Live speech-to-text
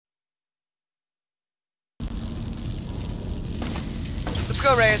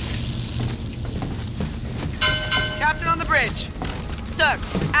Let's go, Reyes. Captain on the bridge. Sir,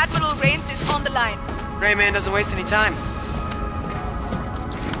 Admiral Reyes is on the line. Rayman doesn't waste any time.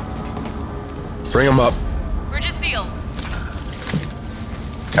 Bring him up. Bridge is sealed.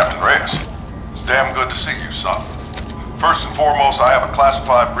 Captain Reyes, it's damn good to see you, son. First and foremost, I have a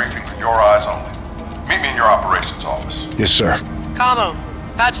classified briefing for your eyes only. Meet me in your operations office. Yes, sir. Camo,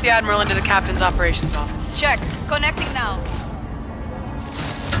 patch the Admiral into the Captain's operations office. Check. Connecting now.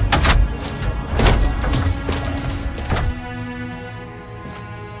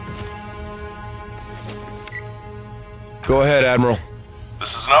 Go ahead, Admiral.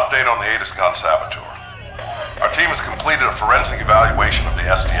 This is an update on the Aedis-Gun saboteur. Our team has completed a forensic evaluation of the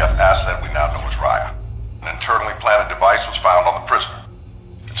SDF asset we now know as Raya. An internally planted device was found on the prisoner.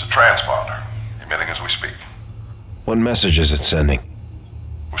 It's a transponder, emitting as we speak. What message is it sending?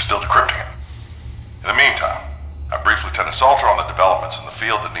 We're still decrypting it. In the meantime, I briefed Lieutenant Salter on the developments in the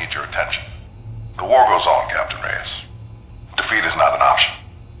field that need your attention. The war goes on, Captain Reyes. Defeat is not an option.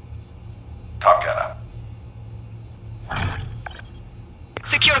 Top Cat out.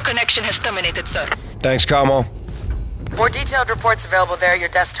 Secure connection has terminated, sir. Thanks, Camo. More detailed reports available there at your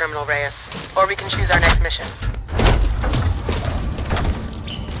desk terminal, Reyes. Or we can choose our next mission.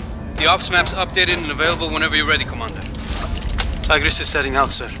 The ops map's updated and available whenever you're ready, Commander. Tigris is setting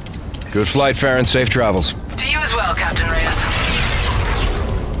out, sir. Good flight, Farron. Safe travels. To you as well, Captain Reyes.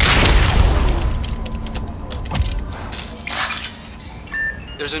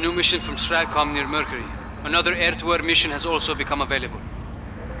 There's a new mission from Stratcom near Mercury. Another air-to-air mission has also become available.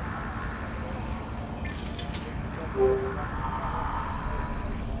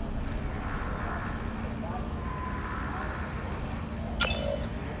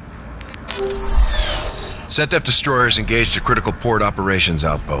 SETDEF destroyers engaged a critical port operations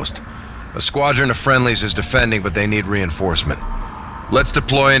outpost. A squadron of friendlies is defending, but they need reinforcement. Let's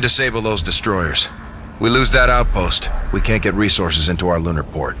deploy and disable those destroyers. We lose that outpost, we can't get resources into our lunar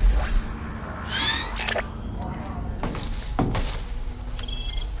port.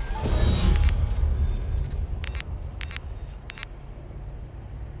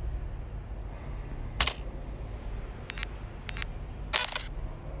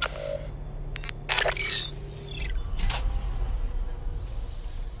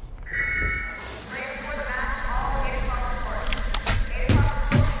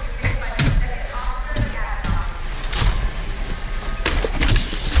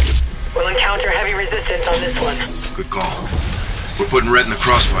 Good call. We're putting Red in the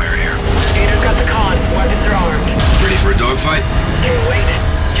crossfire here. Peter's got the con. Weapons are armed. Ready for a dogfight? Can't wait.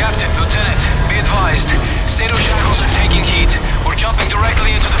 Captain, Lieutenant, be advised. Sato Jackals are taking heat. We're jumping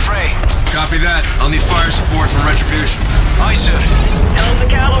directly into the fray. Copy that. I'll need fire support from Retribution. Aye, sir. Tell them the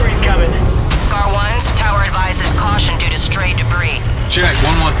cavalry's coming. Scar 1's tower advises caution due to stray debris. Check.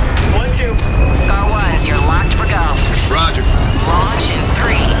 1-1. 1-2. Scar 1's, you're locked for go. Roger. Launch in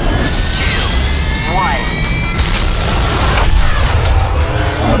 3, 2, 1.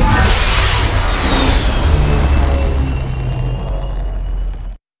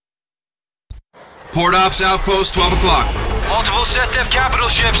 Port Ops Outpost, 12 o'clock. Multiple SETDEF capital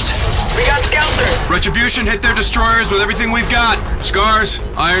ships. We got Skelter. Retribution hit their destroyers with everything we've got. Scars,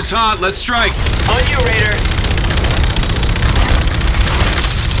 iron's hot, let's strike. On you, Raider.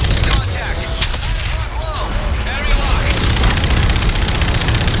 Contact. Low. Enemy lock.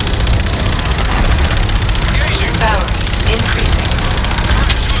 Engaging. Power increasing.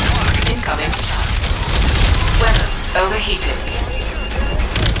 2 o'clock. Incoming. Weapons overheated.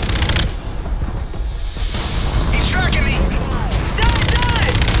 He's tracking me. Die!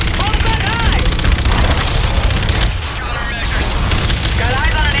 Hold the gun high! Countermeasures. Got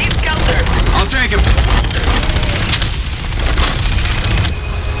eyes on an 8 Skelter. I'll take him.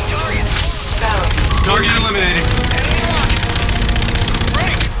 Targets. Target eliminated. Enemy lock.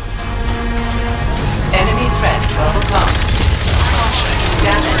 Break. Enemy threat 12 o'clock. Caution.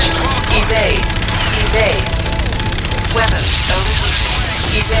 Damage. Evade. Evade. Weapons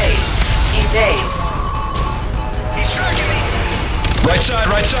overheated. Evade. Evade. He's tracking me. Right side,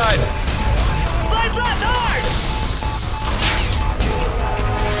 right side. Slide left hard!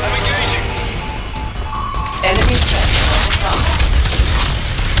 I'm engaging. Enemy threat 12 o'clock.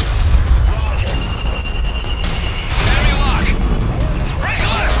 Enemy lock. Break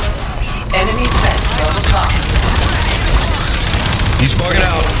left. Enemy threat 12 o'clock. He's bugging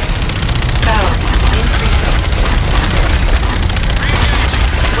out. Power increasing.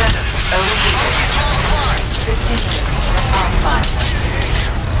 Weapons overheated. 15 minutes to R5.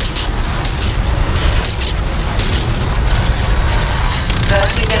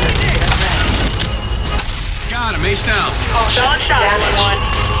 30 minutes to ready. Got him, ace down. Solid shot, 1-1.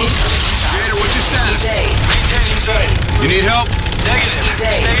 Gator, what's your status? Maintaining, sir. You need help? Negative.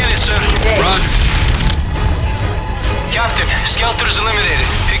 Stay in it, sir. Roger. Captain, Skelter is eliminated.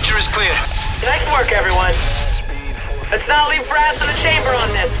 Picture is clear. Nice work, everyone. Let's not leave brass in the chamber on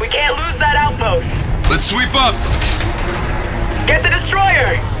this. We can't lose that outpost. Let's sweep up. Get the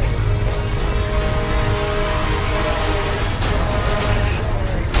destroyer!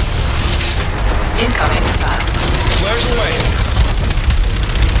 Incoming missile. Flares away.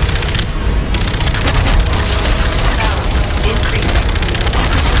 Increasing.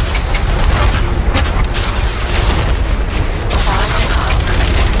 5 missiles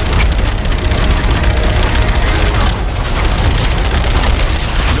remaining.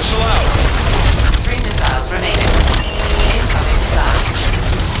 Missile out. 3 missiles remaining. Incoming missile.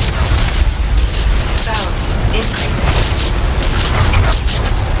 Balance increasing.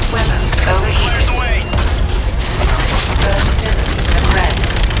 Weapons overheated. Away. 30 millimeter red.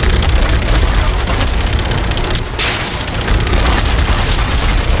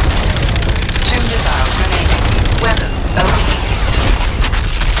 2 missiles remaining. Weapons overheated.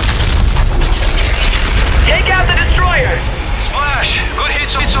 Take out the destroyer! Splash. Good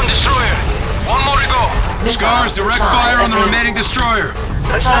hits on destroyer. One more to go. Scars, direct fire on the remaining destroyer.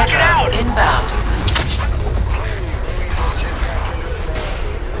 Supply knock it out. drone inbound.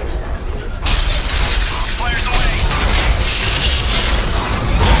 Flares away.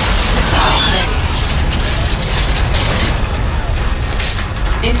 Missiles ready.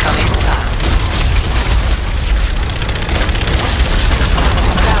 Incoming missile.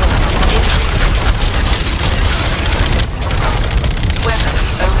 Balance increasing. Weapons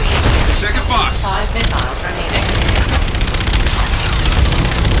overheating. Second Fox. 5 missiles remaining.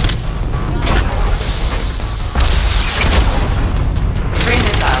 Three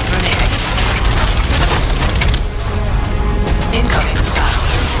missiles remaining. Incoming missile.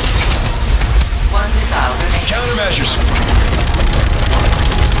 1 missile remaining. Countermeasures.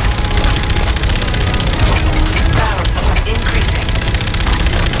 Barrels increasing.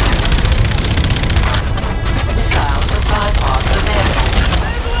 Missile supply pod available.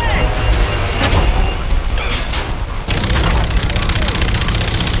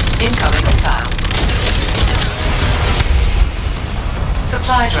 Incoming missile.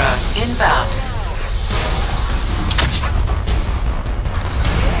 Supply drone inbound.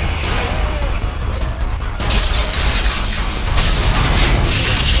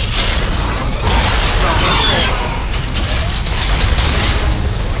 Rocket ready.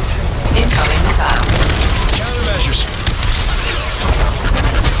 Incoming missile. Countermeasures.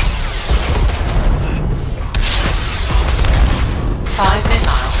 Five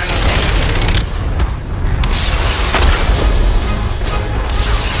missiles remaining.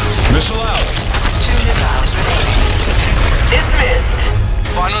 Missile out. 2 missiles remaining. Dismissed.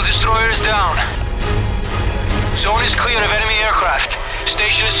 Final destroyer is down. Zone is clear of enemy aircraft.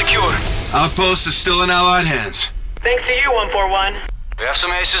 Station is secure. Outpost is still in Allied hands. Thanks to you, 141. We have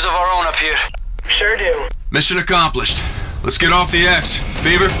some aces of our own up here. Sure do. Mission accomplished. Let's get off the X.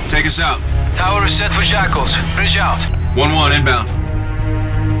 Fever, take us out. Tower is set for Jackals. Bridge out. 1-1 inbound.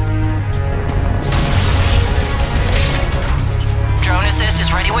 Drone assist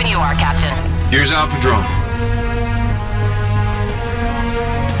is ready when you are, Captain. Gears out for drone.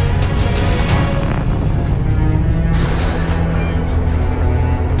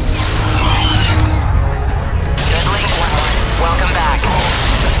 Good link, welcome back.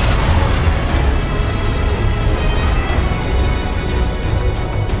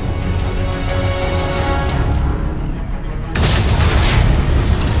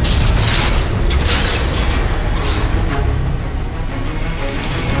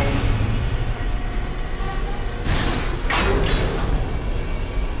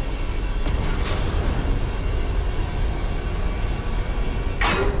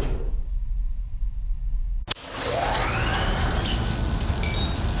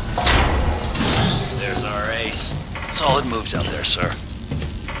 There's our ace. Solid moves out there, sir.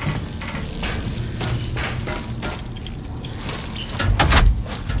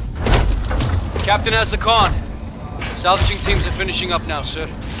 Captain has the con. Salvaging teams are finishing up now, sir.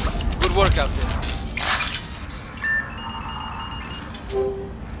 Good work out there.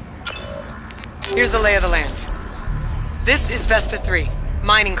 Here's the lay of the land. This is Vesta 3,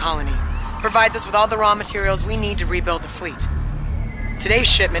 mining colony. Provides us with all the raw materials we need to rebuild the fleet. Today's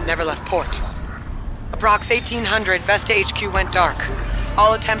shipment never left port. Approx 1800, Vesta HQ went dark.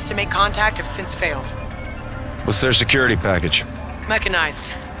 All attempts to make contact have since failed. What's their security package?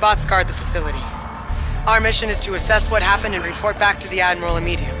 Mechanized. Bots guard the facility. Our mission is to assess what happened and report back to the Admiral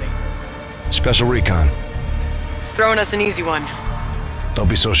immediately. Special Recon. He's throwing us an easy one. Don't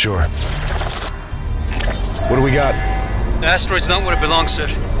be so sure. What do we got? The asteroid's not where it belongs, sir.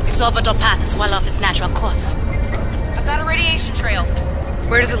 Its orbital path is well off its natural course. I've got a radiation trail.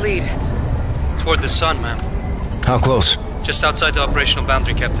 Where does it lead? Toward the sun, ma'am. How close? Just outside the operational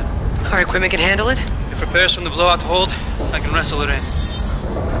boundary, Captain. Our equipment can handle it? If repairs from the blowout hold, I can wrestle it in.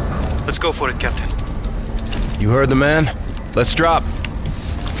 Let's go for it, Captain. You heard the man. Let's drop.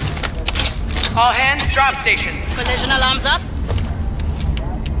 All hands, drop stations. Collision alarms up.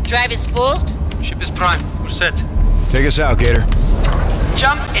 Drive is spooled. Ship is prime. We're set. Take us out, Gator.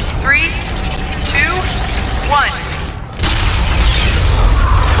 Jump in 3, 2, 1.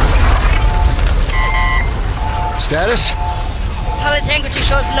 Status? Hull integrity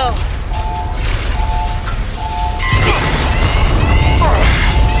shows low.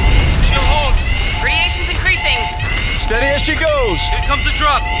 She'll hold. Radiation's increasing. Steady as she goes. Here comes the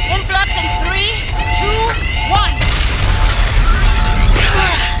drop. Influx in 3, 2, 1.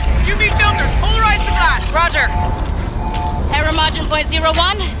 UV filters, polarize the glass. Roger. Error margin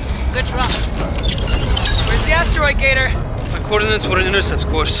 0.01. Good drop. Where's the asteroid, Gator? My coordinates were an intercept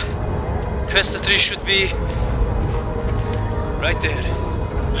course. Vesta 3 should be... right there.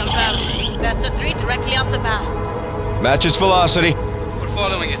 Confirmed. Vesta 3 directly off the bow. Matches velocity. We're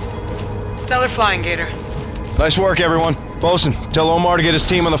following it. Stellar flying, Gator. Nice work, everyone. Bosun, tell Omar to get his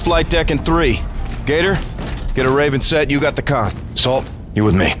team on the flight deck in 3. Gator, get a Raven set. You got the con. Salt, you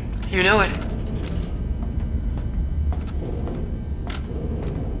with me. You know it.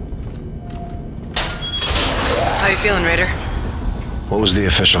 How you feeling, Raider? What was the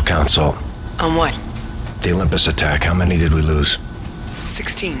official count, Salt? On what? The Olympus attack. How many did we lose?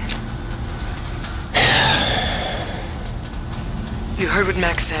 16. You heard what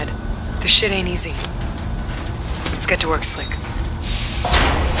Max said. This shit ain't easy. Let's get to work, Slick.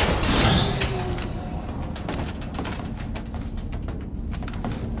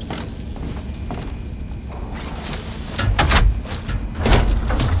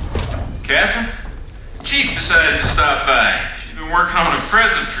 Captain? Chief decided to stop by. She's been working on a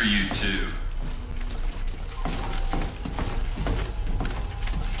present for you two.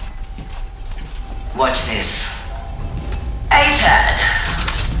 Watch this. ATAD.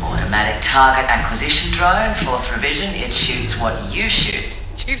 Automatic target acquisition drone, 4th revision. It shoots what you shoot.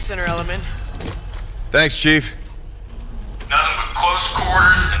 Chief Center Element. Thanks, Chief. Nothing but close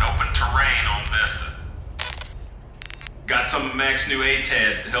quarters and open terrain on Vesta. Got some of Mac's new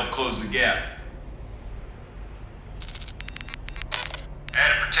ATADs to help close the gap.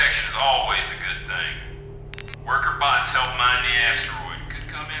 Added protection is always a good thing. Worker bots help mine the asteroid. Could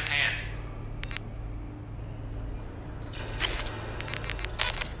come in handy.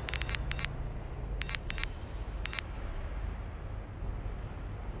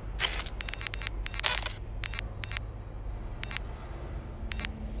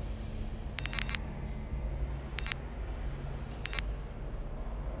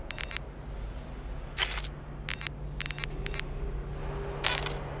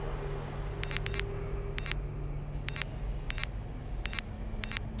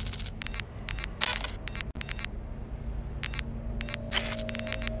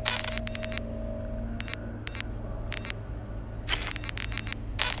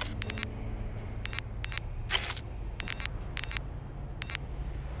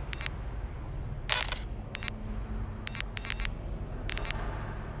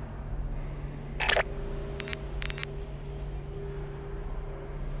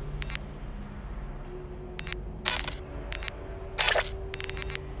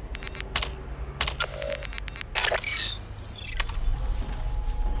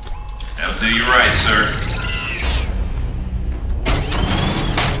 That'll do you right, sir.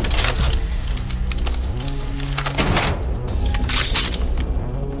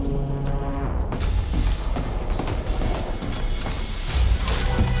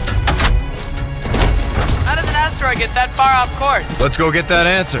 How does an asteroid get that far off course? Let's go get that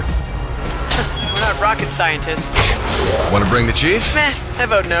answer. We're not rocket scientists. Want to bring the Chief? Meh, I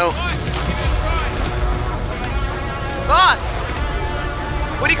vote no. Boss!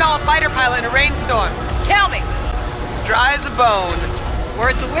 What do you call a fighter pilot in a rainstorm? Tell me. Dry as a bone.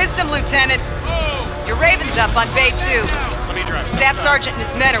 Words of wisdom, Lieutenant. Your Raven's up on Bay 2. Staff Sergeant and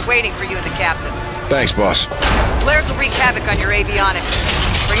his men are waiting for you and the Captain. Thanks, boss. Flares will wreak havoc on your avionics.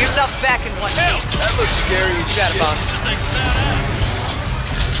 Bring yourselves back in one piece. That looks scary. You got it, boss.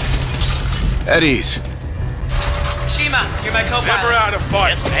 At ease. Shima, you're my co-pilot. Never out of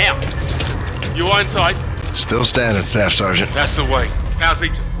fight. Yes, ma'am. You on tight? Still standing, Staff Sergeant. That's the way. How's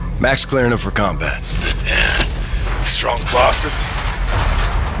he? Max clearing him for combat. Strong bastard.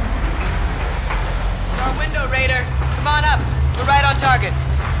 It's our window, Ray. Raider. Come on up. We're right on target.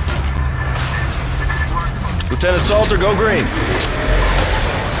 Lieutenant Salter, go green.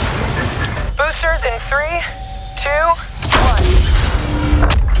 Boosters in 3, 2, 1.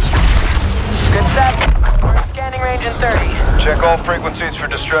 Good set. We're in scanning range in 30. Check all frequencies for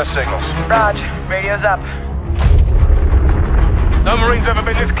distress signals. Raj, radio's up. No Marines ever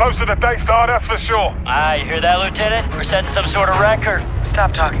been this close to the Daystar, that's for sure. Ah, you hear that, Lieutenant? We're setting some sort of record.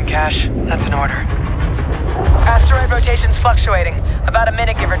 Stop talking, Cash. That's an order. Asteroid rotation's fluctuating. About a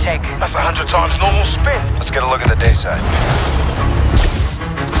minute, give or take. That's 100 times normal spin. Let's get a look at the day side.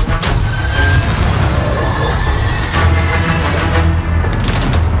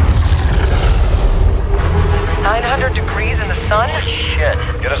 Degrees in the sun? Shit.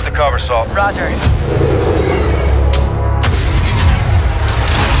 Get us to cover, Salt. Roger.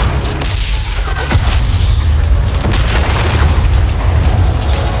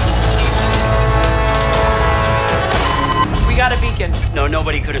 We got a beacon. No,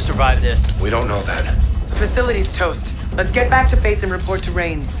 nobody could have survived this. We don't know that. The facility's toast. Let's get back to base and report to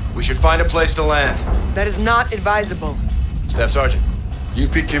Rains. We should find a place to land. That is not advisable. Staff Sergeant. You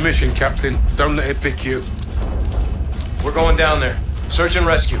pick your mission, Captain. Don't let it pick you. We're going down there. Search and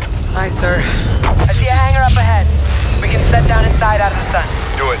rescue. Aye, sir. I see a hangar up ahead. We can set down inside out of the sun.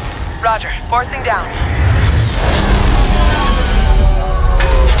 Do it. Roger. Forcing down.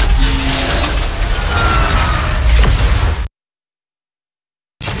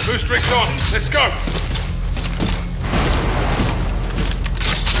 Boost rigs on. Let's go.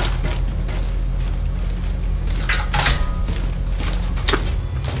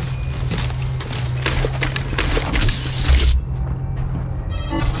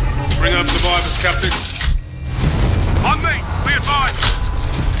 Bring up survivors, Captain. On me, be advised.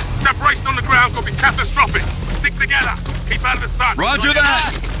 Separation on the ground could be catastrophic. Stick together. Keep out of the sun. Roger that!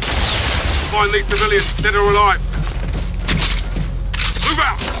 Find these civilians, dead or alive. Move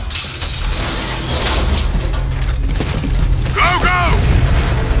out! Go, go!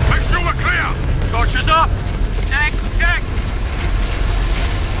 Make sure we're clear! Torches up! Check, check!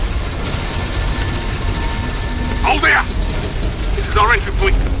 Hold there! This is our entry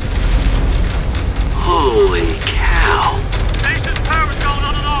point. Holy cow. Station's power's going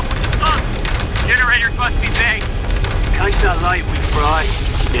on and off with the sun. Generators must be big. Catch that light, we fry.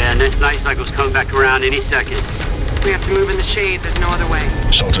 Yeah, and this night cycle's coming back around any second. We have to move in the shade. There's no other way.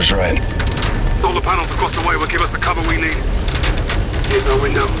 Salter's right. Solar panels across the way will give us the cover we need. Here's our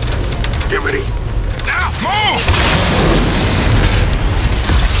window. Get ready. Now! Move!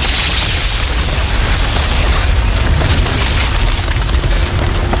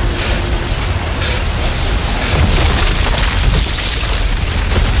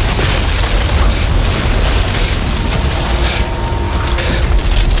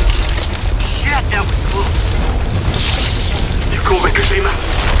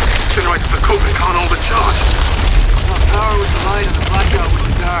 Generators for cooling can't hold the charge. Power with the light and the blackout with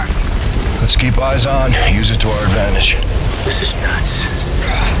the dark. Let's keep eyes on. Use it to our advantage. This is nuts.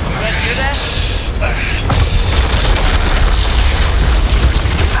 Let's do that.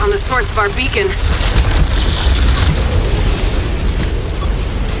 Found the source of our beacon.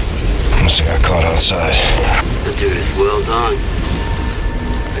 Must have got caught outside. Dude, well done.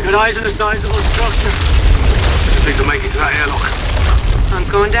 I got eyes on the size of the structure. Need to make it to that airlock. Sun's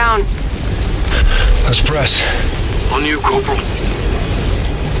going down. Let's press. On you, Corporal.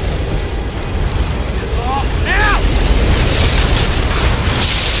 Now!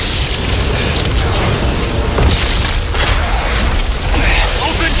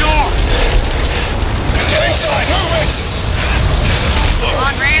 Open door! Get inside! Move it! Come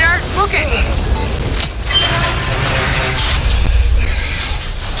on, Raider. Book it.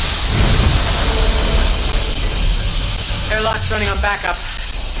 Airlock's running on backup.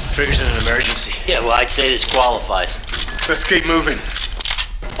 Triggers in an emergency. Yeah, well, I'd say this qualifies. Let's keep moving.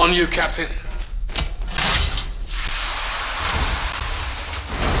 On you, Captain.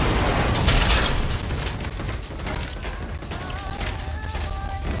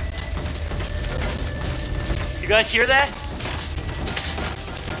 You guys hear that?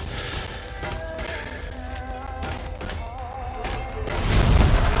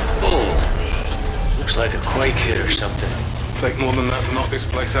 Oh, looks like a quake hit or something. Take more than that to knock this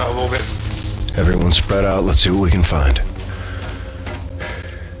place out of orbit. Everyone spread out. Let's see what we can find.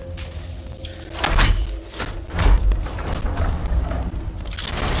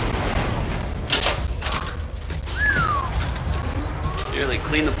 Nearly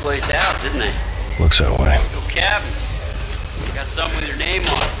cleaned the place out, didn't they? Looks that way. No cabin. Got something with your name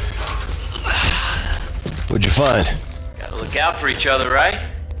on it. What'd you find? Gotta look out for each other, right?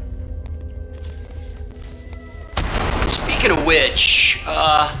 Speaking of which,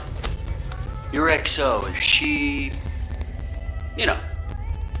 your XO, is she, you know,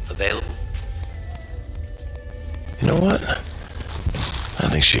 available? You know what? I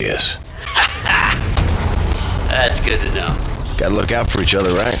think she is. That's good to know. Gotta look out for each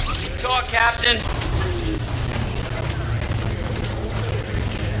other, right? Talk, Captain.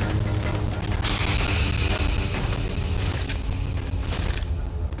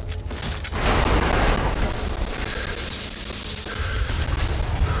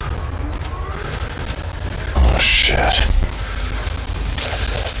 Oh, shit.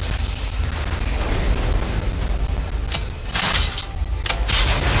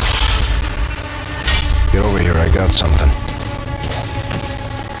 Get over here, I got something.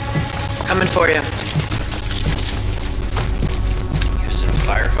 Coming for you. He was in a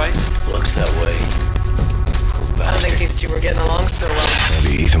firefight? Looks that way. I don't think these two were getting along so well.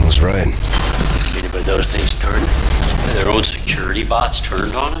 Maybe Ethan was right. Anybody notice things turned? Their own security bots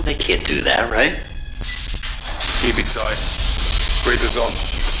turned on them? They can't do that, right? Keep it tight. Breathers on.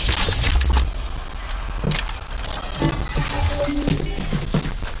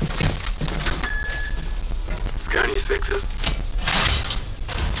 Scan your sixes.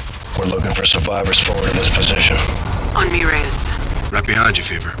 We're looking for survivors forward in this position. On me, Reyes. Right behind you,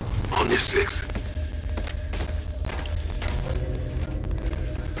 Fever. On your six.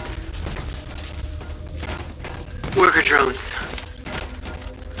 Worker drones.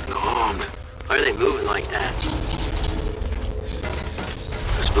 They're armed. Why are they moving like that?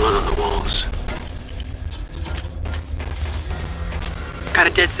 There's blood on the walls. Got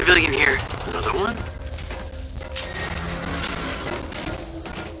a dead civilian here. Another one?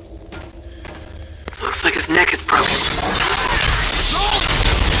 Looks like his neck is broken.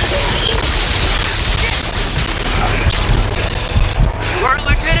 Word,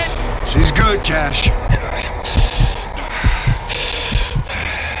 Lieutenant? She's good, Cash.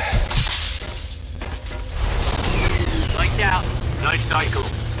 Lights out. Nice cycle.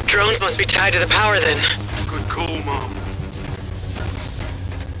 Drones must be tied to the power then. Good call, Mom.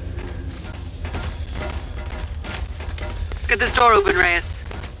 Let's get this door open, Reyes.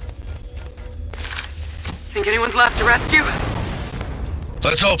 Think anyone's left to rescue?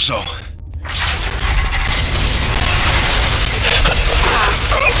 Let's hope so.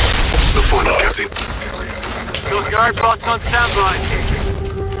 We'll find out, Captain. Your guard bots on standby.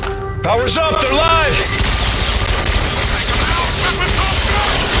 Power's up, they're live!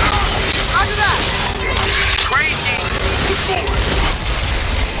 Roger that! Crazy!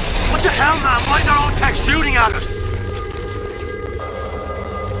 What the hell, man? Why is our own tech shooting at us?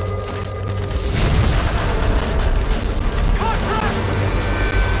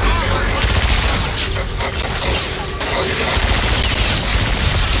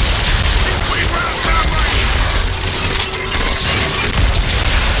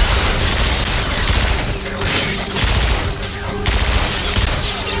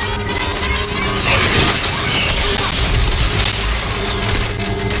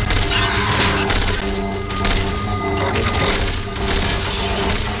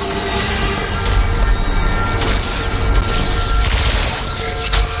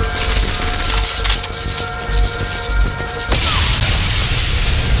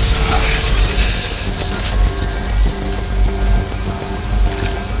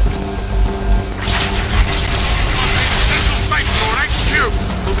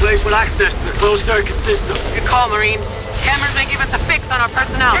 Access to the closed circuit system. Good call, Marines. Cameras may give us a fix on our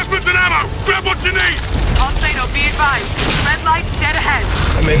personnel. Weapons and ammo! Grab what you need! All Sato, be advised. Red light dead ahead.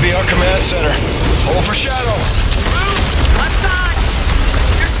 That may be our command center. Hold for shadow. Left side!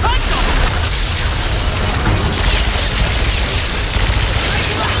 There's Punchel!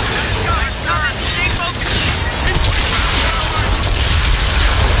 Stay focused!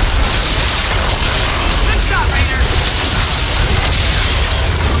 Good shot, Raiders!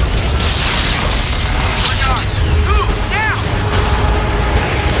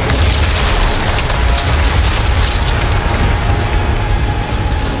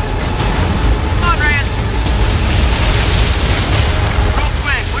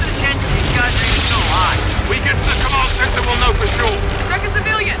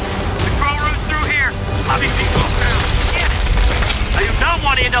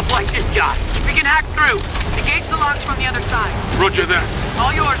 Roger that.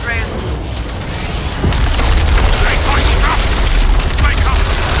 All yours, Reyes.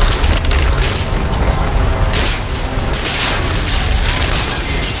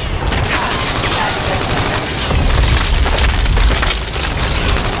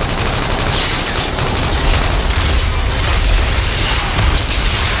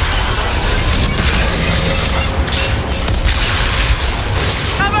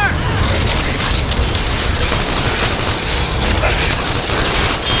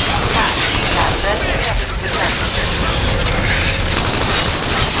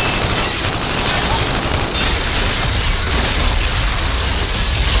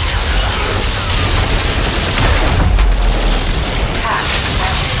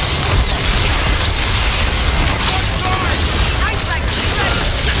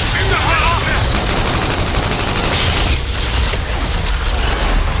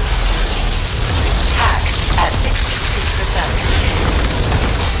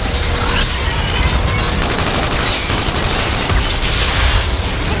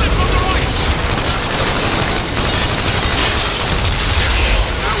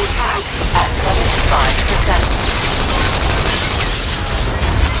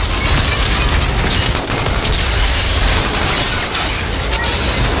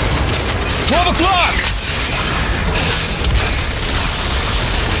 12 o'clock!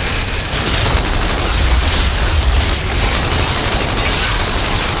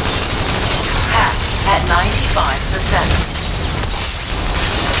 At 95%.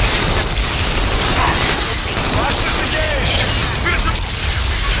 Hostiles engaged!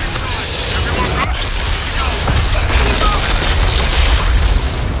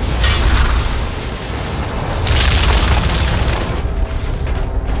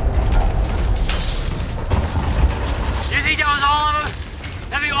 You think that was all of them?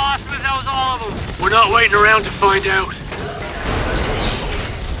 That'd be awesome if that was all of them. We're not waiting around to find out.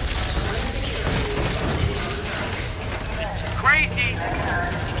 Crazy.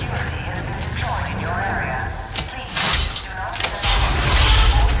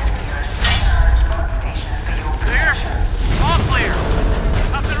 Clear? All clear.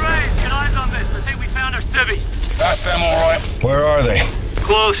 Captain Reyes, get eyes on this. I think we found our civvies. That's them, all right. Where are they?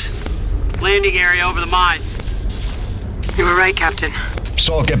 Close. Landing area over the mine. You were right, Captain.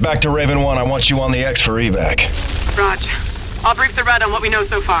 Salt, get back to Raven 1. I want you on the X for evac. Raj. I'll brief the Red on what we know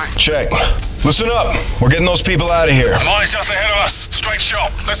so far. Check. Listen up. We're getting those people out of here. The mine's just ahead of us. Straight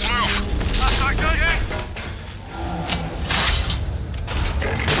shot. Let's move.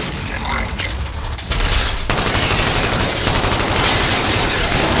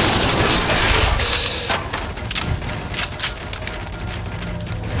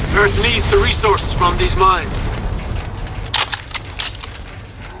 Earth needs the resources from these mines.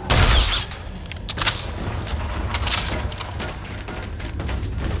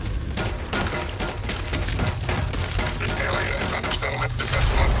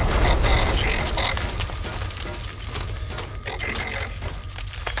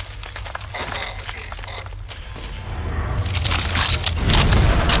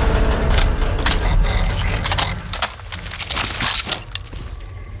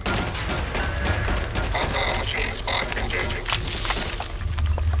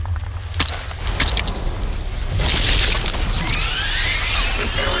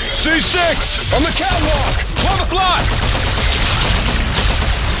 C6! On the catwalk! 12 o'clock!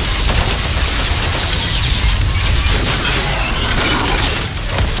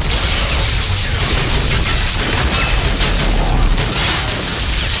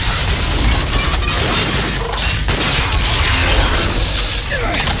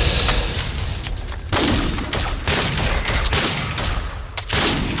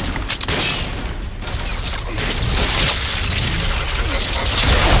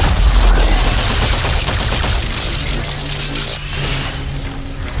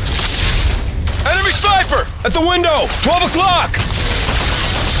 At the window! 12 o'clock!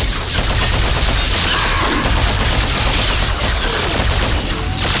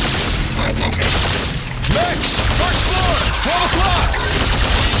 Max! First floor! 12 o'clock!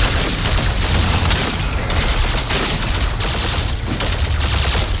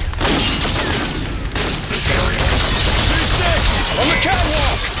 C6! On the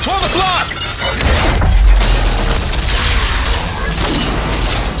catwalk! 12 o'clock!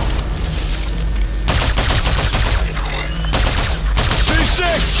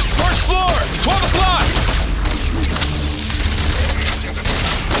 First floor! 12 o'clock!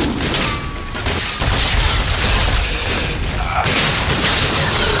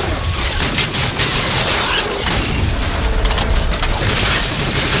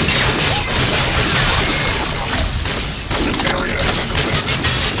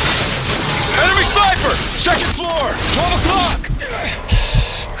 Enemy sniper! Second floor! 12 o'clock!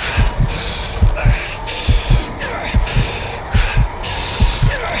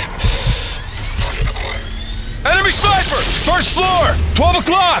 Enemy sniper! First floor! 12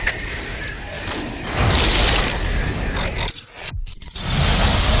 o'clock!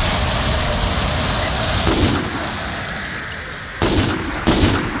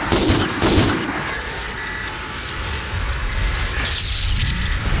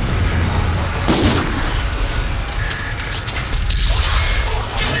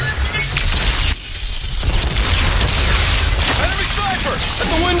 Enemy sniper! At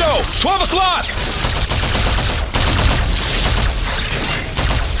the window! 12 o'clock!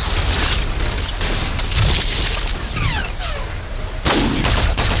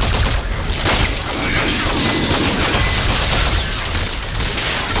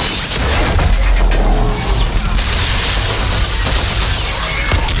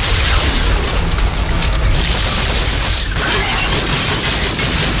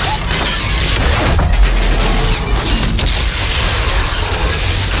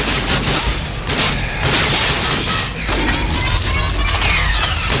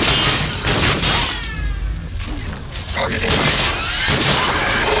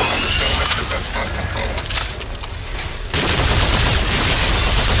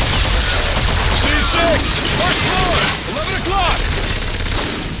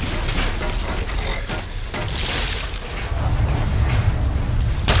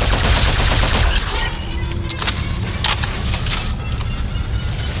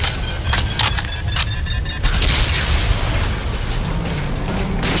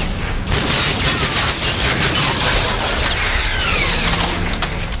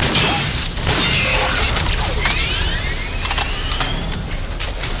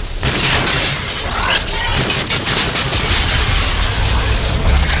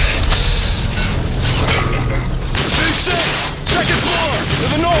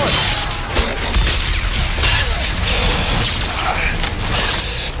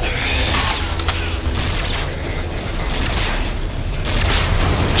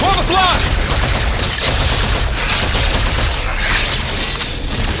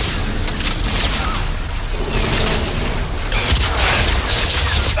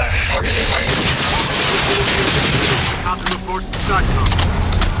 SATCOM.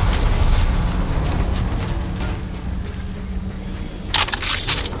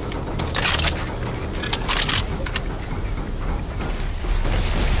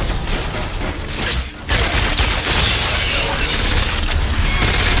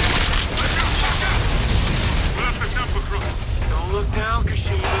 Don't look down,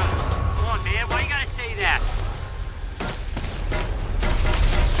 Kashima. Come on, man. Why you gotta say that?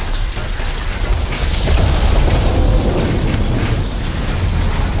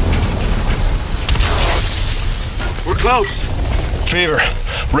 We're close. Fever,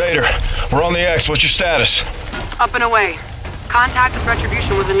 Raider, we're on the X. What's your status? Up and away. Contact with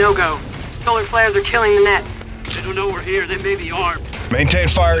Retribution was a no-go. Solar flares are killing the net. They don't know we're here. They may be armed. Maintain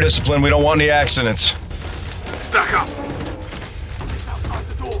fire discipline. We don't want any accidents. Stack up. Outside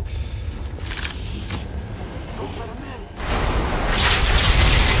the door. Don't let them in.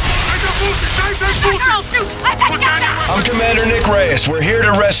 I'm Commander Nick Reyes. We're here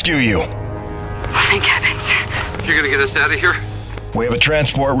to rescue you. Thank heavens. You're gonna get us out of here? We have a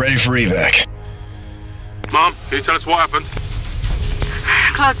transport ready for evac. Mom, can you tell us what happened?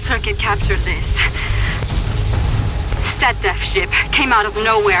 Cloud Circuit captured this. SATDEF ship came out of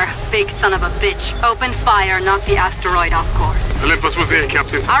nowhere. Big son of a bitch. Opened fire, knocked the asteroid off course. Olympus was here,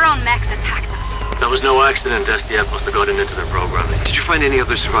 Captain. Our own mechs attacked us. That was no accident. SDF must have gotten into their programming. Did you find any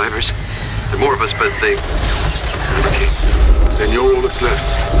other survivors? There are more of us, but they... Okay. Then you're all that's left.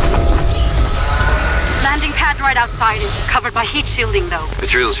 Landing pad's right outside. It's covered by heat shielding, though.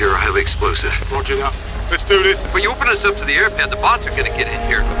 Materials here are highly explosive. Roger that. Let's do this. When you open us up to the airpad, the bots are gonna get in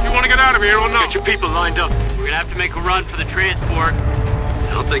here. You want to get out of here or not? Get your people lined up. We're gonna have to make a run for the transport.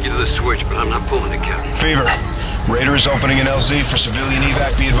 I'll take you to the switch, but I'm not pulling it, Captain. Fever, Raider is opening an LZ for civilian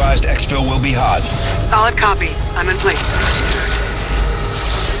evac. Be advised, exfil will be hot. Solid copy. I'm in place.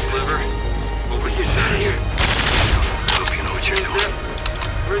 Clever. Over you out of here. Hope you know what you're doing.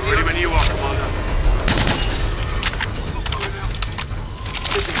 Ready when you are, Commander.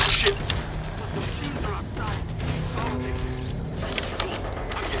 Shit.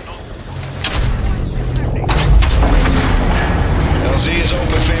 LZ is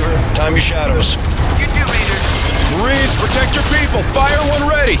open, Fever. Time your shadows. You too, Raiders. Marines, protect your people. Fire when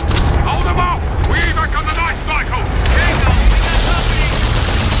ready. Hold them off. We evac on the night cycle.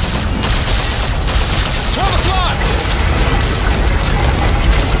 12 o'clock.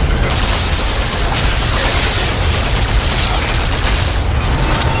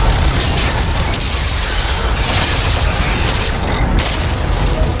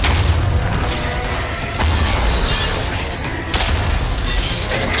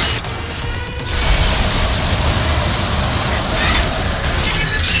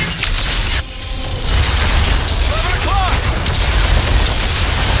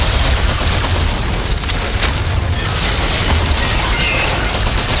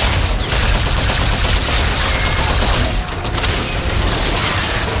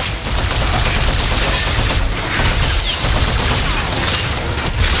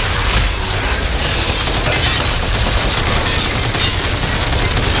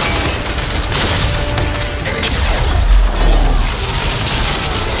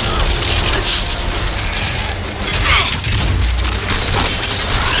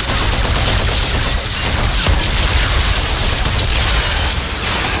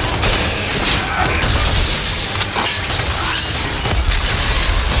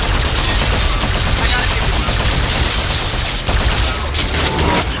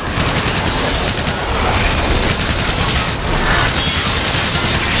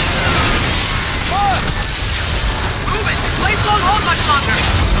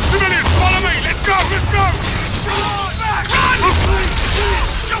 Civilians, follow me! Let's go! Let's go! Run! Back! Run!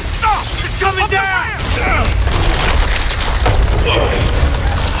 Don't stop! It's coming down!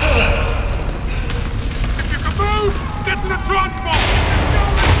 If you can move, get to the transport! Let's go!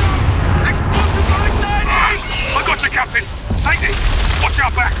 Explosives are igniting! I got you, Captain! Take this! Watch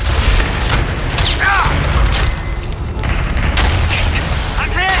our backs! I'm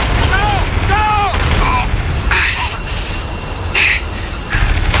hit! Go! Go!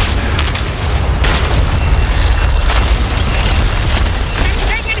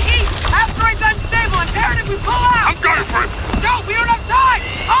 We pull out! I'm going for him! No, we don't have time!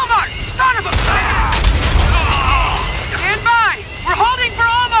 Omar! Son of a... Stand by! We're holding for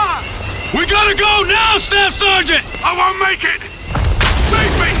Omar! We gotta go now, Staff Sergeant! I won't make it!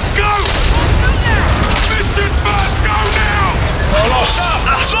 Leave me! Go! Mission first! Go now! Oh, no, stop!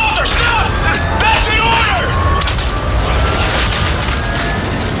 Soldier, stop! That's the order!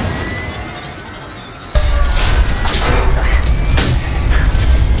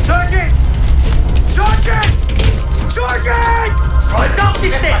 Sergeant! Sergeant! Sergeant!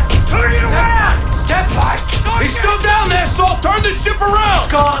 assistant! Turn it around! Step back! He's still down there, Saul! Turn the ship around!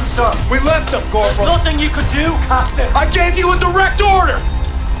 He's gone, sir. We left him, Corporal. There's nothing you could do, Captain. I gave you a direct order!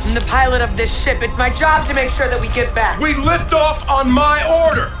 I'm the pilot of this ship. It's my job to make sure that we get back. We lift off on my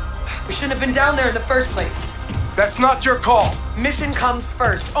order! We shouldn't have been down there in the first place. That's not your call. Mission comes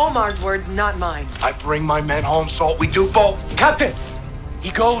first. Omar's words, not mine. I bring my men home, Salt. We do both. Captain!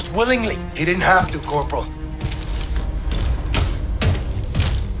 He goes willingly. He didn't have to, Corporal.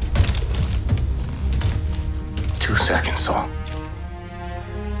 Two seconds, Saul.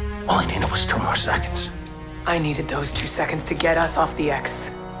 All I needed was 2 more seconds. I needed those 2 seconds to get us off the X.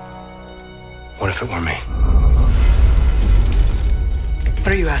 What if it were me?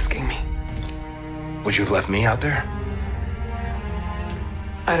 What are you asking me? Would you have left me out there?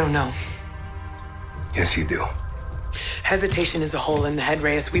 I don't know. Yes, you do. Hesitation is a hole in the head,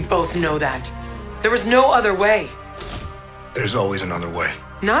 Reyes. We both know that. There was no other way. There's always another way.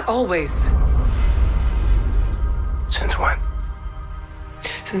 Not always. Since when?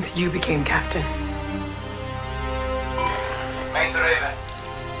 Since you became captain. Main to Raven.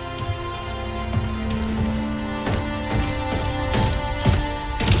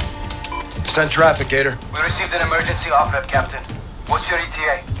 Send traffic, Gator. We received an emergency oprep, Captain. What's your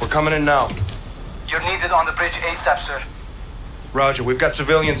ETA? We're coming in now. You're needed on the bridge ASAP, sir. Roger, we've got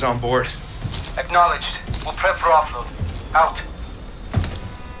civilians on board. Acknowledged. We'll prep for offload. Out.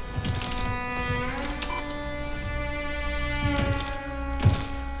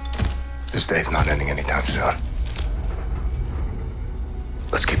 This day's not ending anytime soon.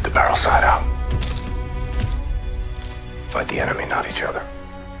 Let's keep the barrel side out. Fight the enemy, not each other.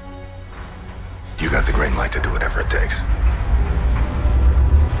 You got the green light to do whatever it takes.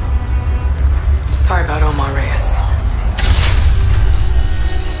 Sorry about Omar, Reyes.